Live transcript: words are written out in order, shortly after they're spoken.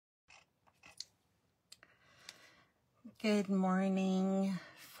Good morning,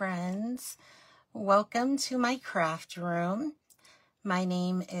 friends. Welcome to my craft room. My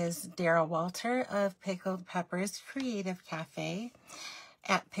name is Daryl Walter of Pickled Peppers Creative Cafe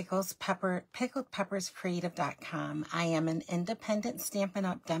at pickledpepperscreative.com. I am an independent Stampin'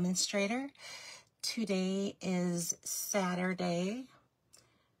 Up! Demonstrator. Today is Saturday,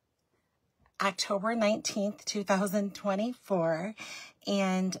 October 19th, 2024,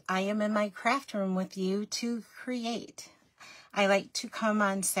 and I am in my craft room with you to create. I like to come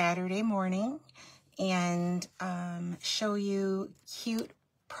on Saturday morning and show you cute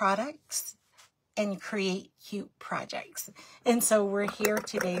products and create cute projects. And so we're here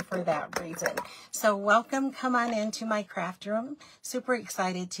today for that reason. So welcome, come on into my craft room. Super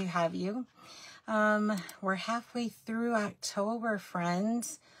excited to have you. We're halfway through October,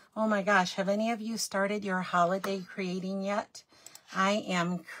 friends. Oh my gosh, have any of you started your holiday creating yet? I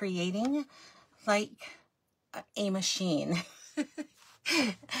am creating like a machine.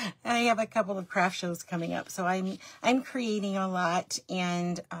 I have a couple of craft shows coming up, so I'm creating a lot,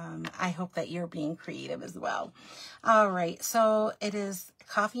 and I hope that you're being creative as well. All right, so it is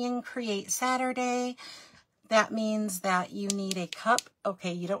Coffee and Create Saturday. That means that you need a cup.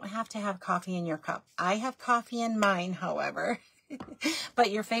 Okay, you don't have to have coffee in your cup. I have coffee in mine, however.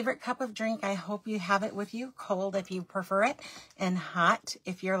 But your favorite cup of drink, I hope you have it with you, cold if you prefer it, and hot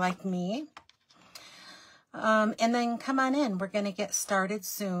if you're like me. And then come on in. We're going to get started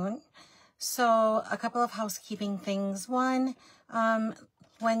soon. So a couple of housekeeping things. One,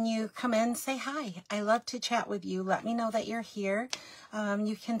 when you come in, say hi. I love to chat with you. Let me know that you're here.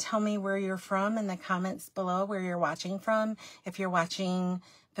 You can tell me where you're from in the comments below, where you're watching from. If you're watching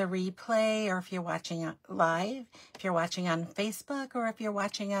the replay, or if you're watching live, if you're watching on Facebook, or if you're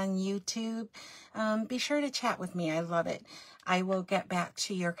watching on YouTube, be sure to chat with me. I love it. I will get back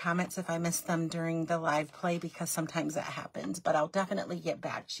to your comments if I miss them during the live play, because sometimes that happens, but I'll definitely get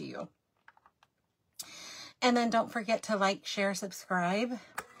back to you. And then don't forget to like, share, subscribe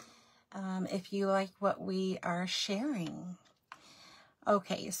if you like what we are sharing.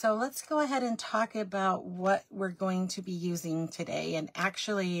 Okay, so let's go ahead and talk about what we're going to be using today. And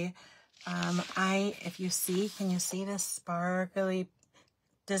actually, if you see, can you see this sparkly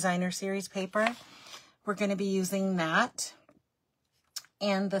designer series paper? We're going to be using that.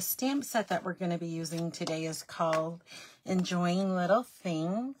 And the stamp set that we're going to be using today is called Enjoying Little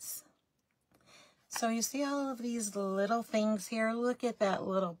Things. So you see all of these little things here? Look at that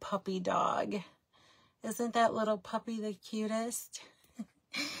little puppy dog. Isn't that little puppy the cutest?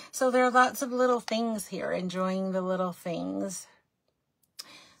 So there are lots of little things here, enjoying the little things.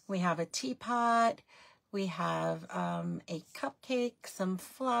 We have a teapot. We have a cupcake, some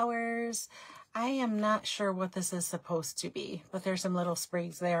flowers. I am not sure what this is supposed to be, but there's some little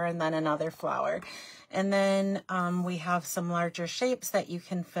sprigs there and then another flower. And then we have some larger shapes that you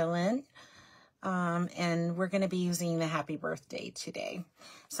can fill in. And we're going to be using the happy birthday today.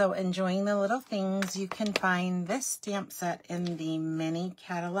 So enjoying the little things. You can find this stamp set in the mini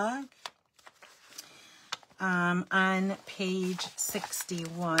catalog on page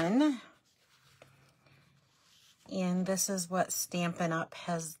 61. And this is what Stampin' Up!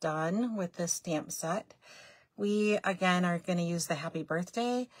 Has done with this stamp set. We, again, are going to use the happy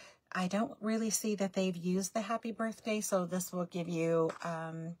birthday. I don't really see that they've used the happy birthday, so this will give you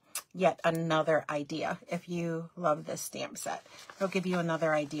yet another idea. If you love this stamp set, it'll give you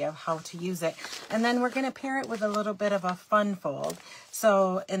another idea of how to use it. And then we're going to pair it with a little bit of a fun fold.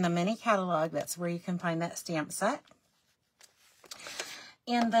 So in the mini catalog, that's where you can find that stamp set.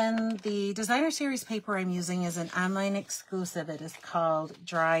 And then the designer series paper I'm using is an online exclusive. It is called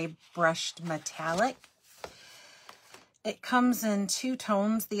Dry Brushed Metallic. It comes in two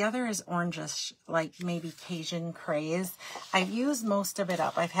tones. The other is orangish, like maybe Cajun Craze. I've used most of it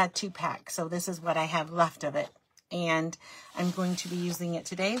up. I've had 2 packs, so this is what I have left of it. And I'm going to be using it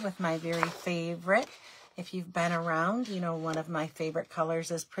today with my very favorite. If you've been around, you know one of my favorite colors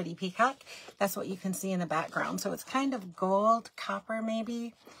is Pretty Peacock. That's what you can see in the background. So it's kind of gold, copper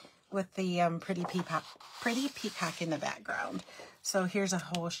maybe, with the Pretty Peacock in the background. So here's a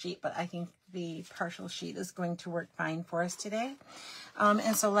whole sheet, but I think the partial sheet is going to work fine for us today.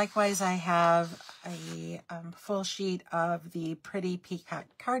 And so likewise, I have a full sheet of the Pretty Peacock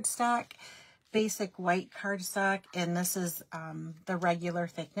cardstock, basic white cardstock, and this is the regular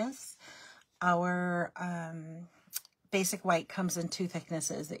thickness. Our basic white comes in 2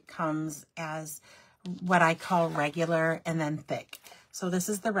 thicknesses. It comes as what I call regular and then thick. So this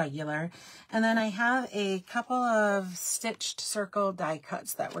is the regular. And then I have a couple of stitched circle die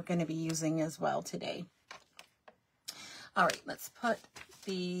cuts that we're going to be using as well today. All right, let's put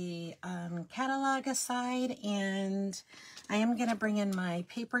the catalog aside, and I am going to bring in my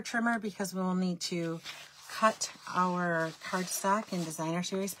paper trimmer because we'll need to cut our cardstock and designer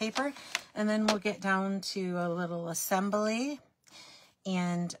series paper, and then we'll get down to a little assembly,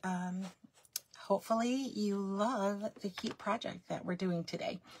 and hopefully you love the cute project that we're doing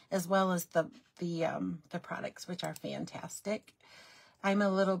today, as well as the products, which are fantastic. I'm a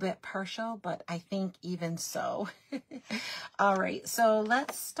little bit partial, but I think even so. All right, so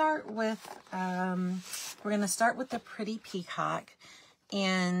let's start with, we're going to start with the pretty peacock,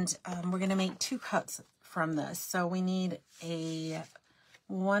 and we're going to make 2 cuts from this. So we need a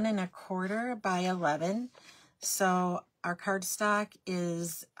 1 1/4 by 11. So our cardstock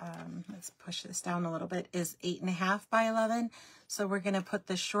is, let's push this down a little bit, is 8 1/2 by 11. So we're going to put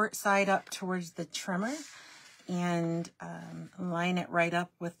the short side up towards the trimmer and line it right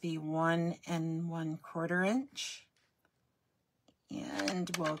up with the 1 1/4 inch.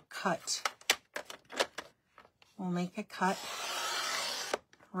 And we'll make a cut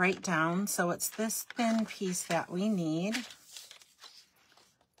right down. So it's this thin piece that we need.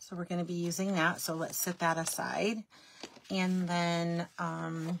 So we're going to be using that. So let's set that aside. And then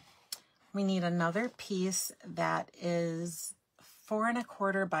we need another piece that is 4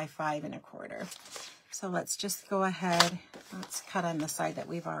 1/4 by 5 1/4. So let's just go ahead, let's cut on the side that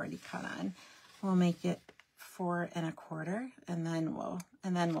we've already cut on. We'll make it 4 1/4, and then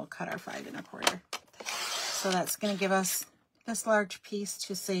we'll cut our 5 1/4. So that's going to give us this large piece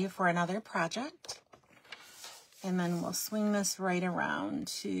to save for another project. And then we'll swing this right around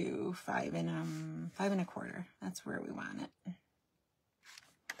to 5 1/4. That's where we want it.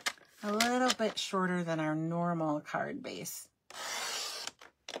 A little bit shorter than our normal card base.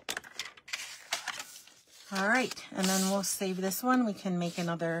 All right, and then we'll save this one. We can make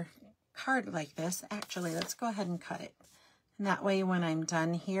another card like this. Actually, let's go ahead and cut it. And that way, when I'm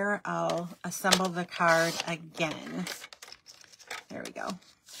done here, I'll assemble the card again. There we go.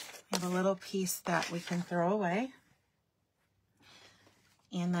 We have a little piece that we can throw away.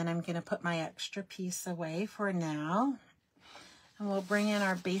 And then I'm going to put my extra piece away for now. And we'll bring in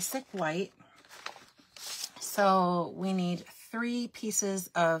our basic white. So we need 3 pieces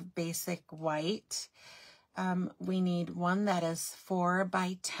of basic white. We need one that is 4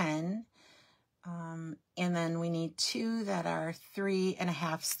 by 10. And then we need 2 that are 3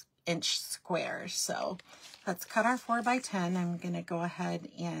 1/2 inch squares. So let's cut our 4 by 10. I'm going to go ahead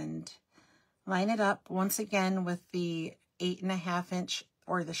and line it up once again with the 8 1/2 inch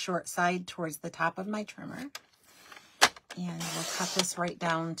or the short side towards the top of my trimmer. And we'll cut this right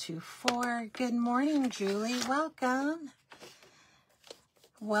down to 4. Good morning, Julie. Welcome.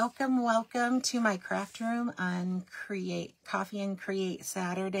 Welcome, welcome to my craft room on Coffee and Create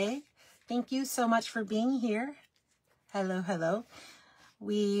Saturday. Thank you so much for being here. Hello, hello.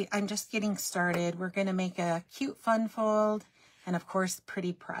 I'm just getting started. We're going to make a cute fun fold and, of course,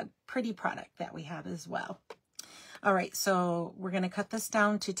 pretty product that we have as well. All right, so we're going to cut this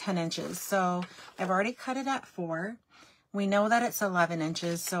down to 10 inches. So I've already cut it at 4. We know that it's 11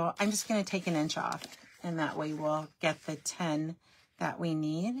 inches, so I'm just going to take 1 inch off, and that way we'll get the 10 that we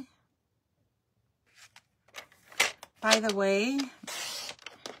need. By the way,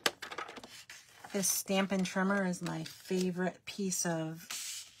 this Stampin' trimmer is my favorite piece of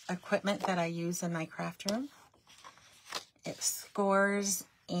equipment that I use in my craft room. It scores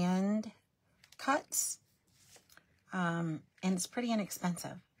and cuts, and it's pretty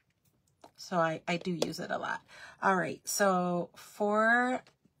inexpensive. So I do use it a lot. All right, so 4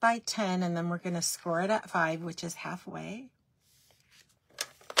 by 10, and then we're going to score it at 5, which is halfway.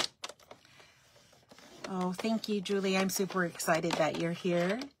 Oh, thank you, Julie. I'm super excited that you're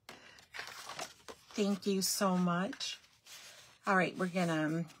here. Thank you so much. All right, we're going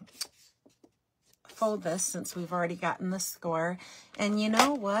to fold this since we've already gotten the score. And you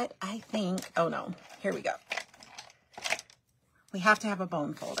know what? I think, oh no, here we go. We have to have a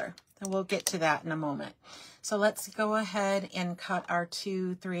bone folder. And we'll get to that in a moment. So let's go ahead and cut our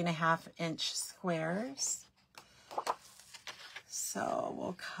 2 3 1/2 inch squares. So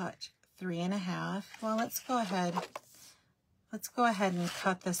we'll cut 3 1/2. Well, let's go ahead and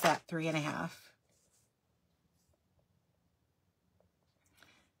cut this at 3 1/2.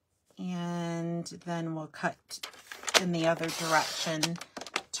 And then we'll cut in the other direction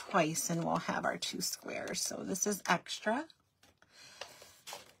twice, and we'll have our 2 squares. So this is extra.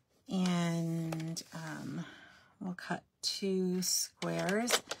 And we'll cut 2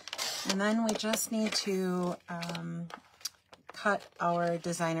 squares, and then we just need to cut our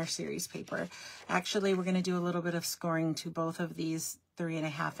designer series paper. Actually, we're going to do a little bit of scoring to both of these 3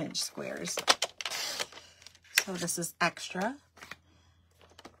 1/2 inch squares. So this is extra.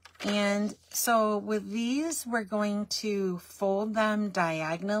 And so with these, we're going to fold them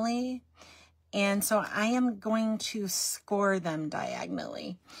diagonally. And so I am going to score them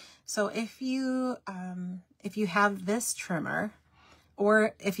diagonally. So if you have this trimmer,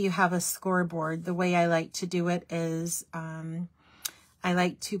 or if you have a scoreboard, the way I like to do it is I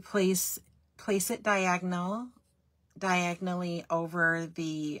like to place it diagonally over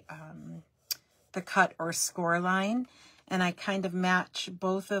the cut or score line, and I kind of match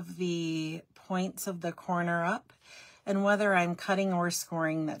both of the points of the corner up. And whether I'm cutting or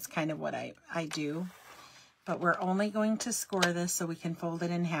scoring, that's kind of what I do. But we're only going to score this so we can fold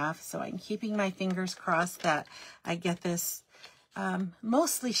it in half. So I'm keeping my fingers crossed that I get this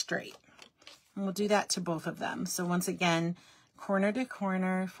mostly straight. And we'll do that to both of them. So once again, corner to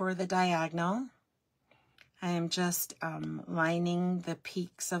corner for the diagonal. I am just lining the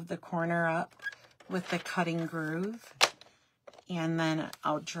peaks of the corner up with the cutting groove. And then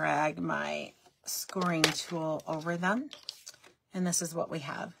I'll drag my scoring tool over them. And this is what we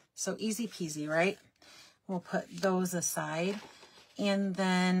have. So easy peasy, right? We'll put those aside. And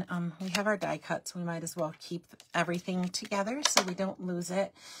then we have our die cuts. We might as well keep everything together so we don't lose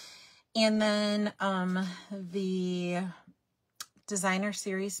it. And then the designer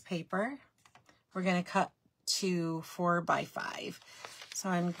series paper, we're going to cut to 4 by 5. So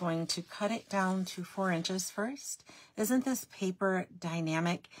I'm going to cut it down to 4 inches first. Isn't this paper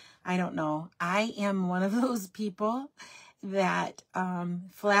dynamic? I don't know. I am one of those people that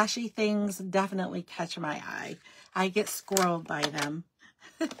flashy things definitely catch my eye. I get squirreled by them.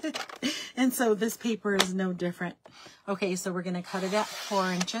 And so this paper is no different. Okay, so we're going to cut it at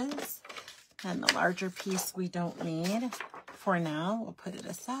 4 inches. And the larger piece we don't need for now. We'll put it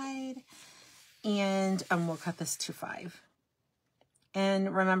aside. And we'll cut this to 5.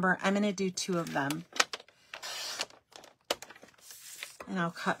 And remember, I'm going to do 2 of them. And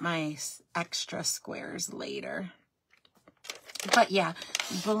I'll cut my extra squares later. But yeah,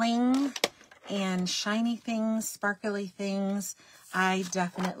 bling and shiny things, sparkly things, I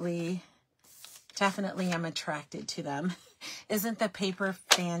definitely am attracted to them. Isn't the paper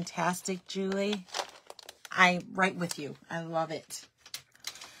fantastic, Julie? I'm right with you. I love it.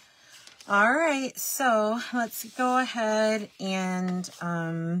 All right, so let's go ahead and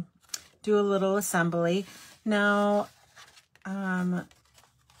do a little assembly. Now,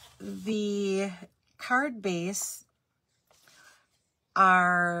 the card base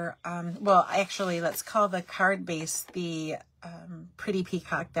are, well, actually, let's call the card base the pretty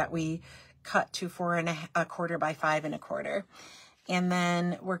peacock that we cut to 4 1/4 by 5 1/4. And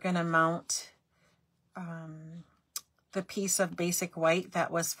then we're going to mount the piece of basic white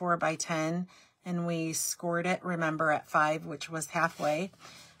that was 4 by 10, and we scored it, remember, at 5, which was halfway.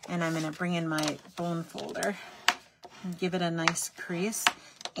 And I'm going to bring in my bone folder and give it a nice crease.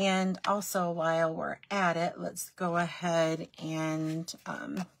 And also, while we're at it, let's go ahead and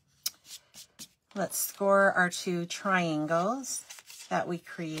let's score our 2 triangles that we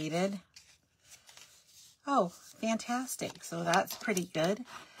created. Oh, fantastic. So that's pretty good.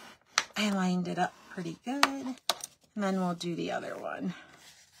 I lined it up pretty good. And then we'll do the other one.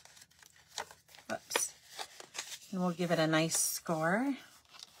 Oops. And we'll give it a nice score.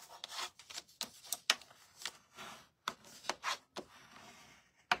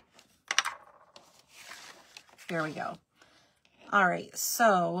 There we go. All right,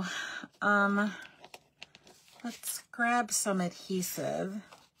 so let's grab some adhesive,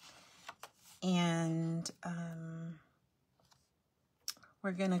 and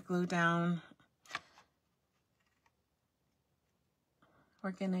we're going to glue down.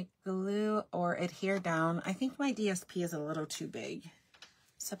 We're going to glue or adhere down. I think my DSP is a little too big.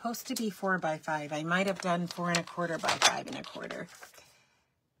 It's supposed to be 4 by 5. I might have done 4 1/4 by 5 1/4.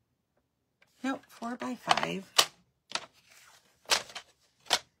 Nope, 4 by 5.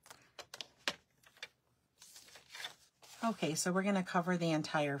 Okay, so we're going to cover the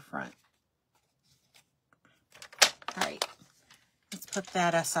entire front. All right, let's put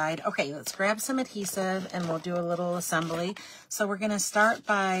that aside. Okay, let's grab some adhesive and we'll do a little assembly. So we're going to start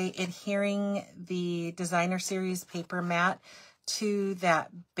by adhering the designer series paper mat to that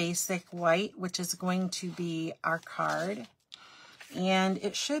basic white, which is going to be our card. And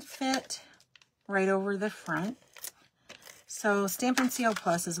it should fit right over the front. So Stampin' Seal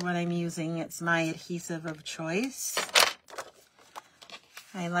Plus is what I'm using. It's my adhesive of choice.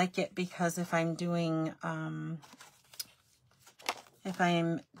 I like it because if I'm doing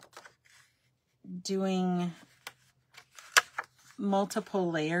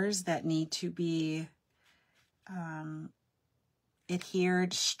multiple layers that need to be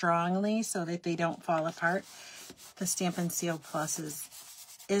adhered strongly so that they don't fall apart, the Stampin' Seal Plus is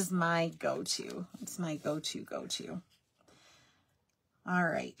is my go-to. It's my go-to. All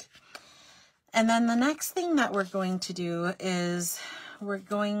right. And then the next thing that we're going to do is we're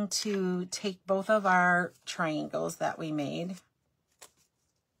going to take both of our triangles that we made.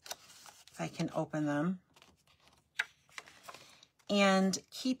 If I can open them. And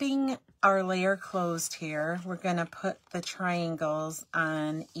keeping our layer closed here, we're going to put the triangles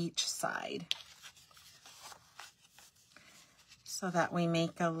on each side. So that we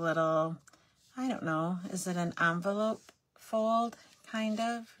make a little, I don't know, is it an envelope fold, kind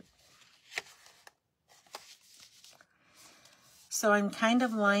of? So I'm kind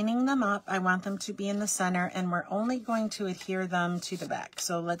of lining them up. I want them to be in the center, and we're only going to adhere them to the back.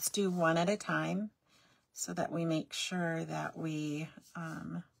 So let's do one at a time so that we make sure that we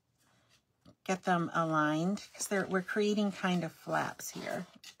get them aligned, because we're creating kind of flaps here.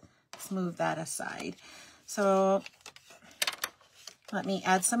 Let's move that aside. So let me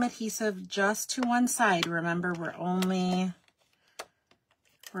add some adhesive just to one side. Remember, we're only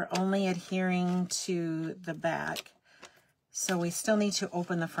adhering to the back. So we still need to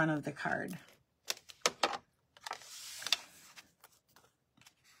open the front of the card.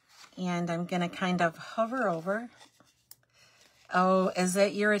 And I'm going to kind of hover over. Oh, is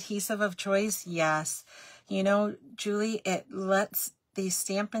it your adhesive of choice? Yes. You know, Julie, it lets the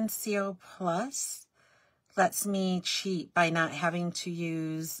Stampin' Seal Plus lets me cheat by not having to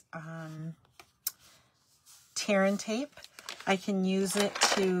use tear and tape. I can use it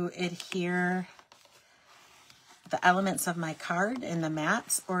to adhere the elements of my card in the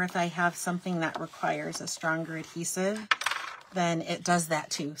mats, or if I have something that requires a stronger adhesive, then it does that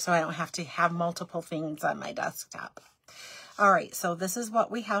too. So I don't have to have multiple things on my desktop. All right, so this is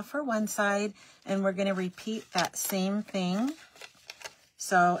what we have for one side, and we're going to repeat that same thing.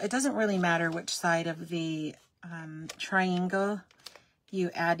 So it doesn't really matter which side of the triangle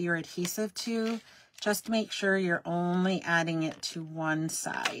you add your adhesive to. Just make sure you're only adding it to one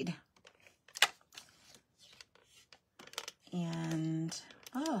side. And,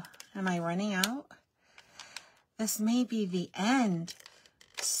 oh, am I running out? This may be the end.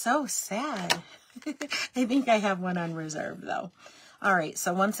 So sad. I think I have one on reserve though. All right,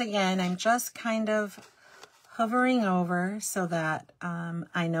 so once again, I'm just kind of hovering over so that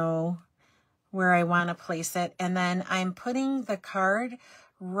I know where I want to place it. And then I'm putting the card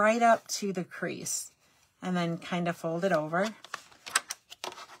right up to the crease and then kind of fold it over.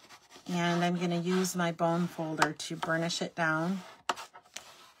 And I'm going to use my bone folder to burnish it down.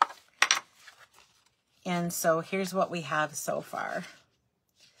 And so here's what we have so far.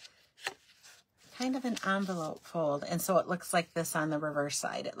 Kind of an envelope fold. And so it looks like this on the reverse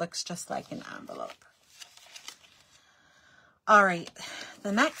side. It looks just like an envelope. All right,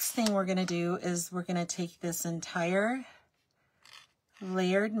 the next thing we're going to do is we're going to take this entire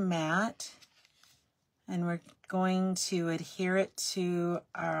layered mat and we're going to adhere it to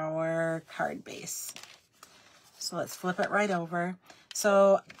our card base. So let's flip it right over.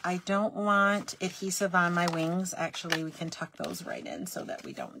 So I don't want adhesive on my wings. Actually, we can tuck those right in so that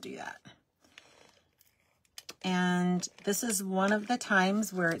we don't do that. And this is one of the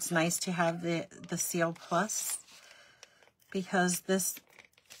times where it's nice to have the Seal Plus, because this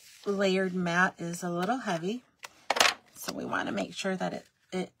layered mat is a little heavy. So we want to make sure that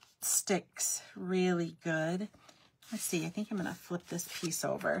it sticks really good. Let's see, I think I'm going to flip this piece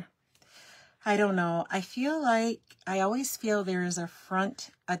over. I don't know. I feel like, I always feel there is a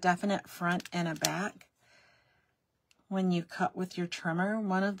definite front and a back when you cut with your trimmer.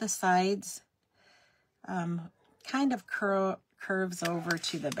 One of the sides kind of curves over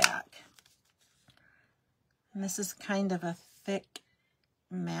to the back. And this is kind of a thick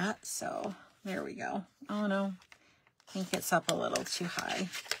mat, so there we go. Oh no, I think it's up a little too high.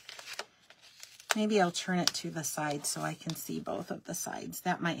 Maybe I'll turn it to the side so I can see both of the sides.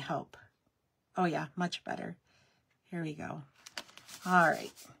 That might help. Oh yeah, much better. Here we go. All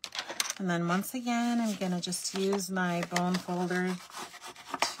right. And then once again, I'm going to just use my bone folder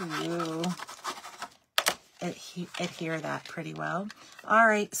to adhere that pretty well. All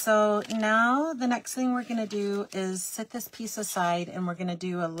right, so now the next thing we're going to do is set this piece aside, and we're going to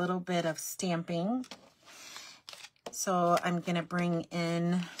do a little bit of stamping. So I'm going to bring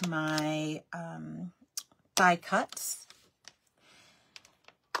in my die cuts.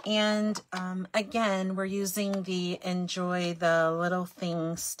 And again, we're using the Enjoy the Little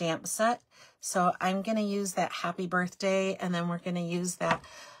Things stamp set. So I'm going to use that Happy Birthday, and then we're going to use that.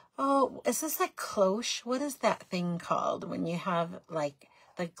 Oh, is this a cloche? What is that thing called when you have like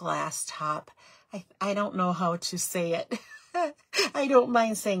the glass top? I don't know how to say it. I don't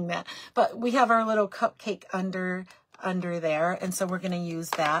mind saying that. But we have our little cupcake under under there. And so we're going to use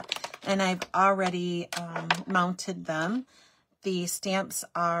that. And I've already mounted them. The stamps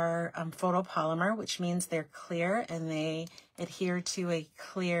are photopolymer, which means they're clear and they adhere to a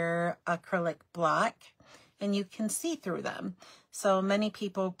clear acrylic block, and you can see through them. So many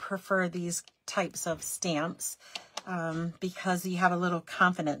people prefer these types of stamps because you have a little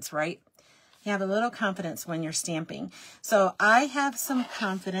confidence, right? You have a little confidence when you're stamping. So I have some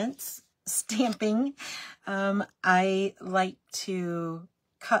confidence stamping. I like to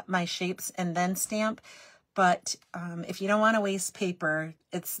cut my shapes and then stamp. But if you don't want to waste paper,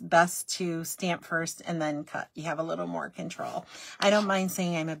 it's best to stamp first and then cut. You have a little more control. I don't mind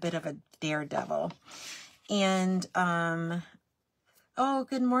saying I'm a bit of a daredevil. And, oh,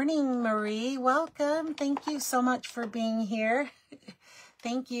 good morning, Marie. Welcome. Thank you so much for being here.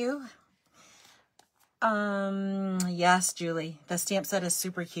 Thank you. Yes, Julie, the stamp set is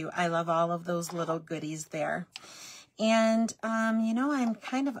super cute. I love all of those little goodies there. And, you know, I'm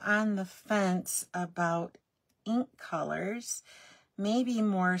kind of on the fence about ink colors, maybe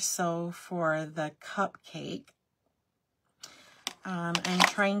more so for the cupcake. I'm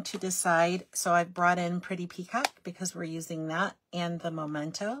trying to decide, so I've brought in Pretty Peacock because we're using that and the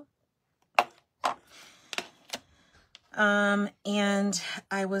Memento. And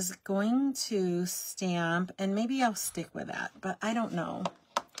I was going to stamp, and maybe I'll stick with that, but I don't know.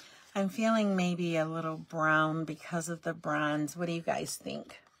 I'm feeling maybe a little brown because of the bronze. What do you guys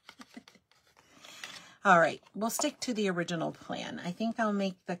think? All right, we'll stick to the original plan. I think I'll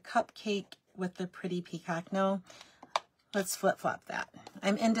make the cupcake with the Pretty Peacock. No, let's flip-flop that.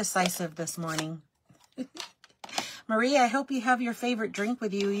 I'm indecisive this morning. Marie, I hope you have your favorite drink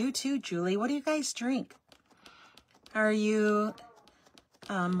with you. You too, Julie. What do you guys drink? Are you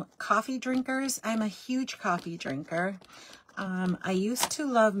coffee drinkers? I'm a huge coffee drinker. I used to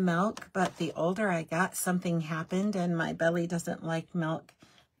love milk, but the older I got, something happened and my belly doesn't like milk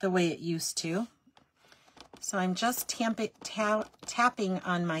the way it used to. So I'm just tapping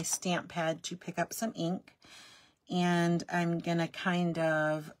on my stamp pad to pick up some ink. And I'm going to kind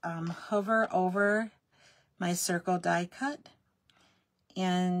of hover over my circle die cut.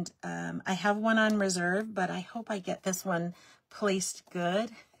 And I have one on reserve, but I hope I get this one placed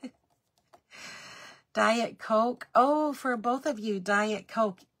good. Diet Coke. Oh, for both of you, Diet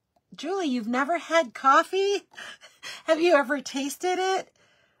Coke. Julie, you've never had coffee? Have you ever tasted it?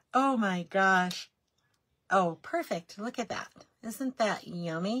 Oh my gosh. Oh, perfect. Look at that. Isn't that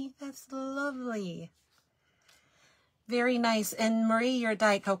yummy? That's lovely. Very nice. And Marie, you're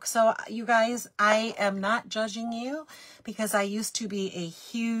Diet Coke. So you guys, I am not judging you because I used to be a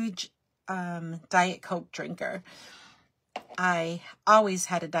huge Diet Coke drinker. I always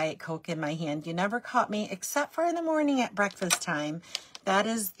had a Diet Coke in my hand. You never caught me except for in the morning at breakfast time. That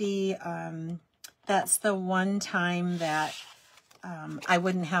is the, that's the one time that I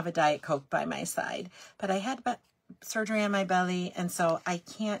wouldn't have a Diet Coke by my side. But I had surgery on my belly, and so I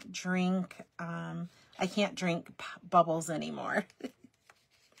can't drink bubbles anymore.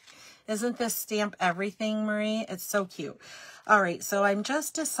 Isn't this stamp everything, Marie? It's so cute. All right, so I'm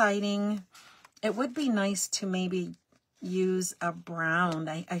just deciding, it would be nice to maybe use a brown.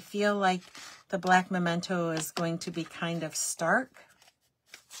 I feel like the black Memento is going to be kind of stark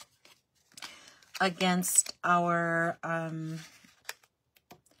against our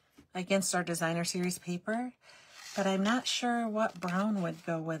designer series paper, but I'm not sure what brown would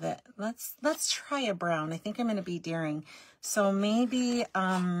go with it. Let's try a brown. I think I'm going to be daring. So maybe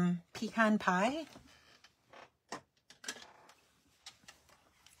pecan pie.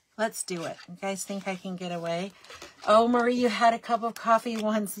 Let's do it. You guys think I can get away? Oh, Marie, you had a cup of coffee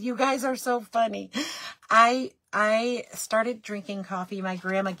once. You guys are so funny. I started drinking coffee. My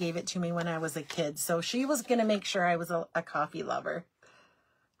grandma gave it to me when I was a kid, so she was going to make sure I was a coffee lover.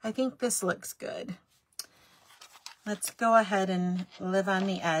 I think this looks good. Let's go ahead and live on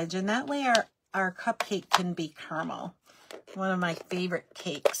the edge, and that way our cupcake can be caramel. One of my favorite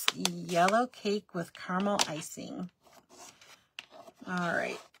cakes. Yellow cake with caramel icing. All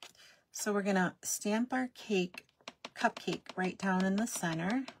right. So we're going to stamp our cupcake right down in the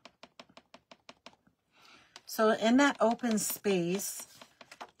center. So in that open space,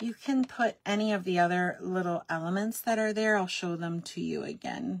 you can put any of the other little elements that are there. I'll show them to you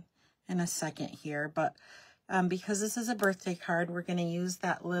again in a second here. But because this is a birthday card, we're going to use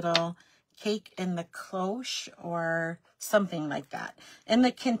that little cake in the cloche or something like that. In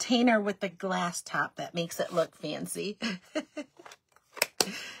the container with the glass top that makes it look fancy.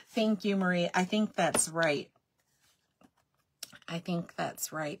 Thank you, Marie. I think that's right. I think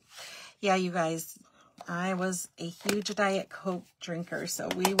that's right. Yeah, you guys, I was a huge Diet Coke drinker, so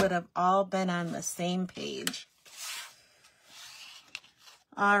we would have all been on the same page.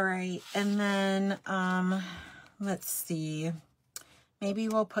 All right, and then let's see. Maybe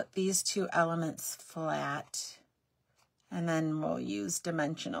we'll put these two elements flat, and then we'll use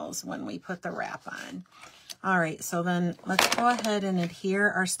dimensionals when we put the wrap on. All right, so then let's go ahead and adhere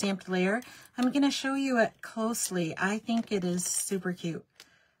our stamped layer. I'm going to show you it closely. I think it is super cute.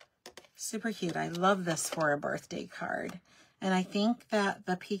 Super cute. I love this for a birthday card. And I think that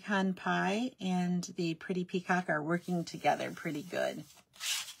the pecan pie and the pretty peacock are working together pretty good.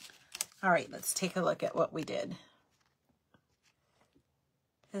 All right, let's take a look at what we did.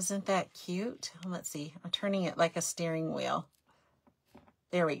 Isn't that cute? Let's see. I'm turning it like a steering wheel.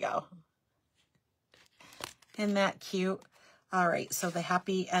 There we go. Isn't that cute? All right, so the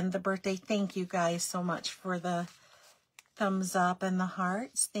happy and the birthday. Thank you guys so much for the thumbs up and the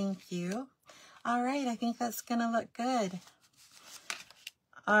hearts. Thank you. All right, I think that's going to look good.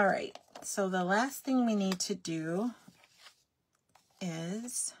 All right, so the last thing we need to do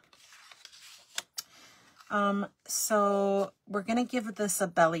is, so we're going to give this a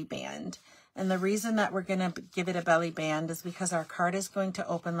belly band. And the reason that we're going to give it a belly band is because our card is going to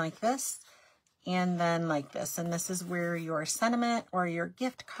open like this and then like this. And this is where your sentiment or your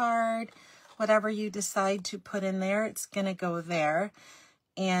gift card, whatever you decide to put in there, it's going to go there.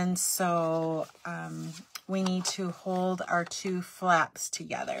 And so we need to hold our two flaps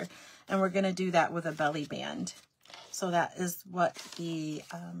together. And we're going to do that with a belly band. So that is what the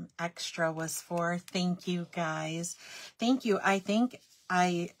extra was for. Thank you, guys. Thank you. I think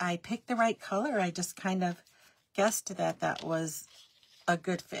I picked the right color. I just kind of guessed that that was a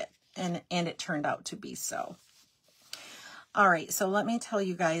good fit. And it turned out to be so. All right, so let me tell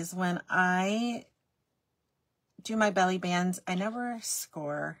you guys, when I do my belly bands, I never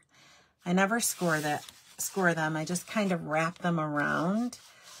score. I never score them. I just kind of wrap them around.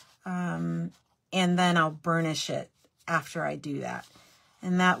 And then I'll burnish it after I do that.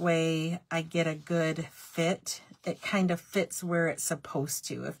 And that way I get a good fit. It kind of fits where it's supposed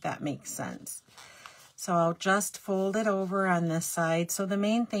to, if that makes sense. So I'll just fold it over on this side. So the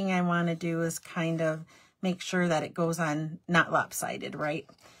main thing I want to do is kind of make sure that it goes on not lopsided, right?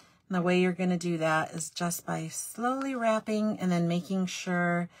 And the way you're going to do that is just by slowly wrapping and then making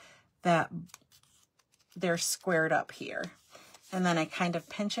sure that they're squared up here. And then I kind of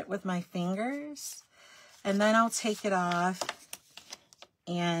pinch it with my fingers. And then I'll take it off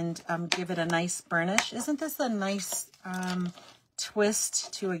and give it a nice burnish. Isn't this a nice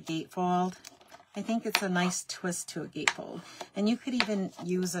twist to a gatefold? I think it's a nice twist to a gatefold. And you could even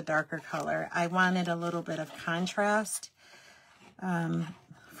use a darker color. I wanted a little bit of contrast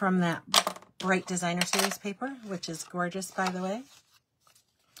from that Bright Designer Series paper, which is gorgeous, by the way.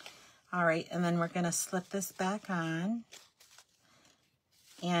 All right, and then we're going to slip this back on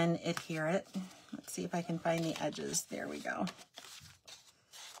and adhere it. Let's see if I can find the edges. There we go.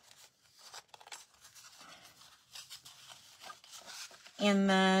 And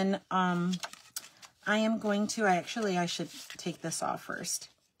then I am going to, I should take this off first.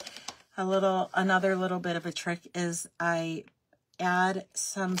 Another little bit of a trick is I add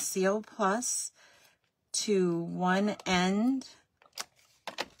some Seal Plus to one end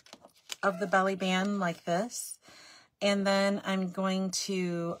of the belly band like this. And then I'm going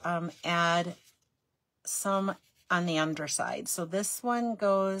to add some on the underside. So this one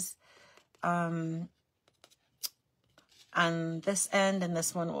goes on this end, and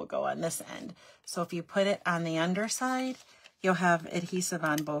this one will go on this end. So if you put it on the underside, you'll have adhesive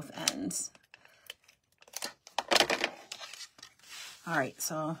on both ends. All right,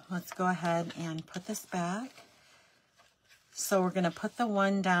 so let's go ahead and put this back. So we're going to put the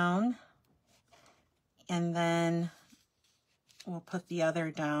one down, and then we'll put the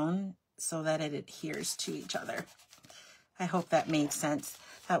other down so that it adheres to each other. I hope that made sense.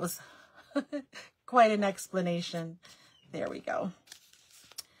 That was quite an explanation. There we go.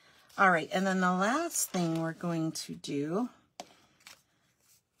 All right, and then the last thing we're going to do,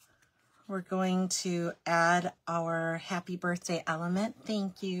 we're going to add our happy birthday element.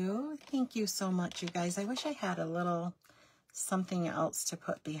 Thank you. Thank you so much, you guys. I wish I had a little something else to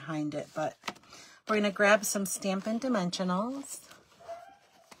put behind it, but we're going to grab some Stampin' Dimensionals.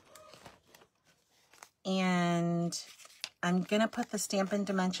 And I'm going to put the Stampin'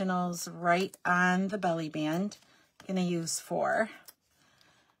 Dimensionals right on the belly band. I'm going to use 4.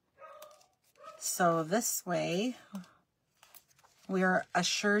 So this way, we're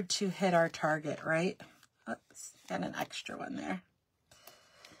assured to hit our target, right? Oops, got an extra one there.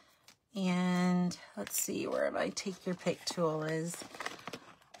 And let's see where my take your pick tool is.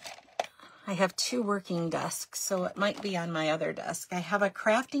 I have 2 working desks, so it might be on my other desk. I have a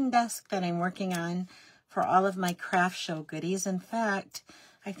crafting desk that I'm working on for all of my craft show goodies. In fact,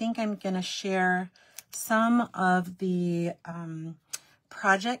 I think I'm going to share some of the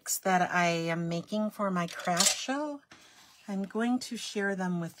projects that I am making for my craft show. I'm going to share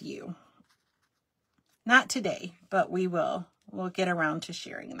them with you. Not today, but we'll get around to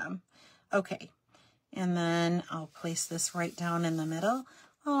sharing them. Okay, and then I'll place this right down in the middle.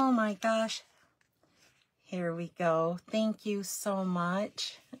 Oh my gosh. Here we go. Thank you so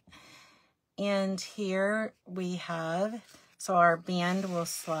much. And here we have, so our band will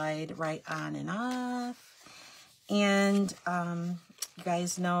slide right on and off. And you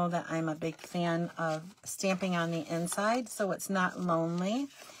guys know that I'm a big fan of stamping on the inside so it's not lonely.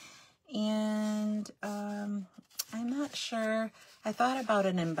 And I'm not sure, I thought about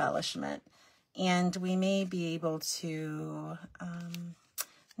an embellishment, and we may be able to,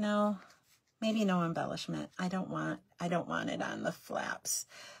 no, maybe no embellishment. I don't want it on the flaps.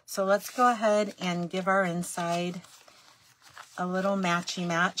 So let's go ahead and give our inside a little matchy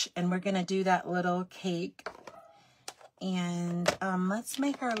match, and we're gonna do that little cake. And let's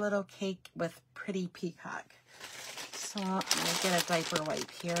make our little cake with Pretty Peacock. So I'm gonna get a diaper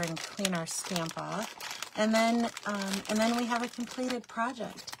wipe here and clean our stamp off. And then we have a completed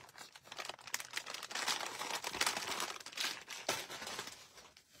project.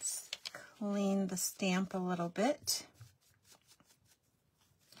 Let's clean the stamp a little bit.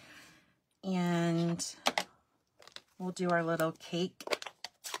 And we'll do our little cake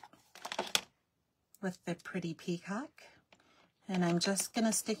with the Pretty Peacock. And I'm just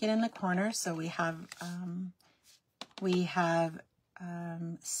gonna stick it in the corner so we have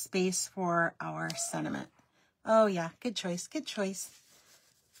space for our sentiment. Oh yeah, good choice, good choice.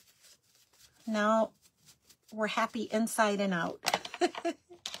 Now we're happy inside and out.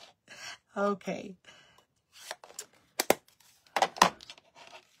 Okay.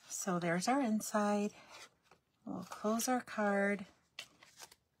 So there's our inside. We'll close our card,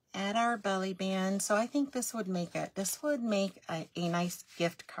 add our belly band. So I think this would make a nice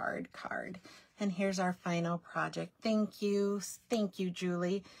gift card. And here's our final project. Thank you,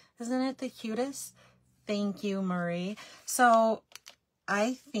 Julie. Isn't it the cutest? Thank you, Marie. So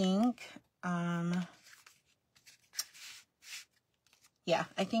I think, yeah,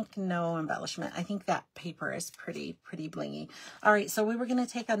 I think no embellishment. I think that paper is pretty blingy. All right, so we were going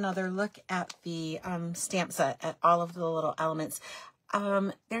to take another look at the stamp set, at all of the little elements.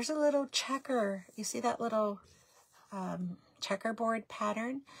 There's a little checker. You see that little checkerboard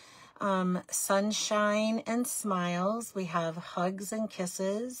pattern? Sunshine and smiles. We have hugs and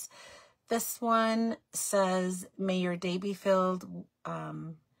kisses. This one says, may your day be filled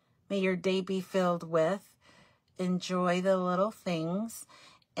with. Enjoy the little things.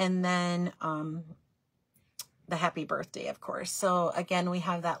 And then the happy birthday, of course. So again, we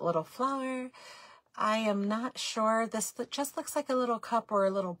have that little flower. I am not sure. This just looks like a little cup or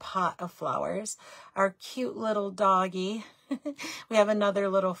a little pot of flowers. Our cute little doggy. We have another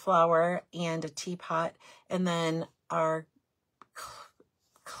little flower and a teapot. And then our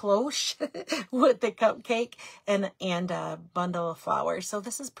cloche with the cupcake and a bundle of flowers. So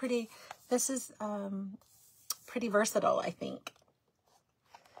this is pretty versatile, I think.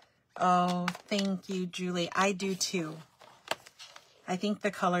 Oh, thank you, Julie. I do too. I think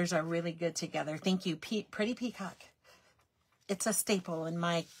the colors are really good together. Thank you, Pretty Peacock. It's a staple in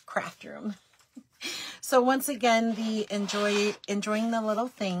my craft room. So once again, the Enjoying the Little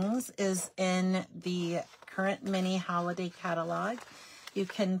Things is in the current mini holiday catalog. You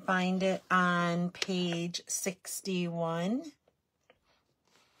can find it on page 61.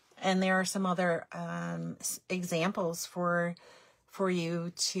 And there are some other examples for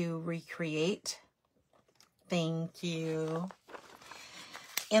you to recreate. Thank you.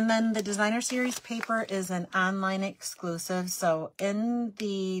 And then the Designer Series paper is an online exclusive. So in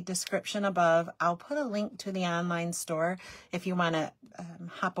the description above, I'll put a link to the online store if you want to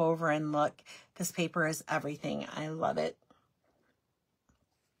hop over and look. This paper is everything. I love it.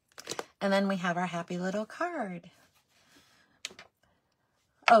 And then we have our happy little card.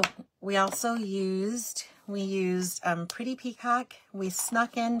 Oh, we also used Pretty Peacock. We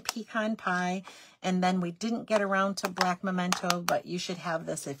snuck in pecan pie, and then we didn't get around to black memento, but you should have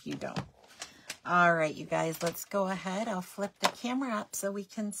this if you don't. All right, you guys, let's go ahead. I'll flip the camera up so we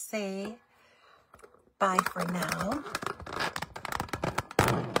can say bye for now.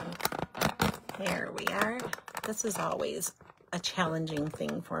 There we are. This is always a challenging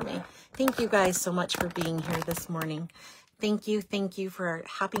thing for me. Thank you guys so much for being here this morning. Thank you for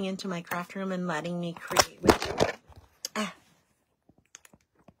hopping into my craft room and letting me create with you.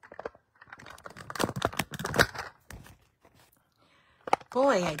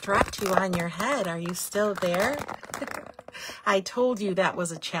 Boy, I dropped you on your head. Are you still there? I told you that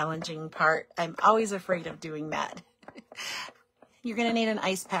was a challenging part. I'm always afraid of doing that. You're going to need an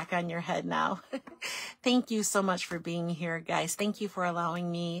ice pack on your head now. Thank you so much for being here, guys. Thank you for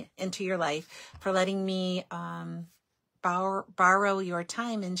allowing me into your life, for letting me borrow your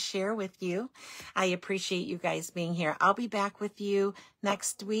time and share with you. I appreciate you guys being here. I'll be back with you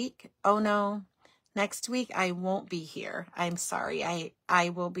next week. Oh no, next week I won't be here. I'm sorry. I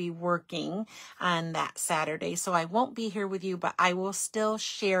will be working on that Saturday, so I won't be here with you, but I will still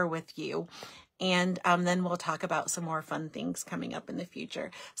share with you. And then we'll talk about some more fun things coming up in the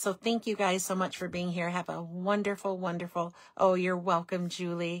future. So thank you guys so much for being here. Have a wonderful, wonderful, oh, you're welcome,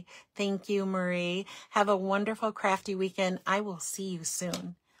 Julie. Thank you, Marie. Have a wonderful crafty weekend. I will see you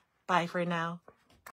soon. Bye for now.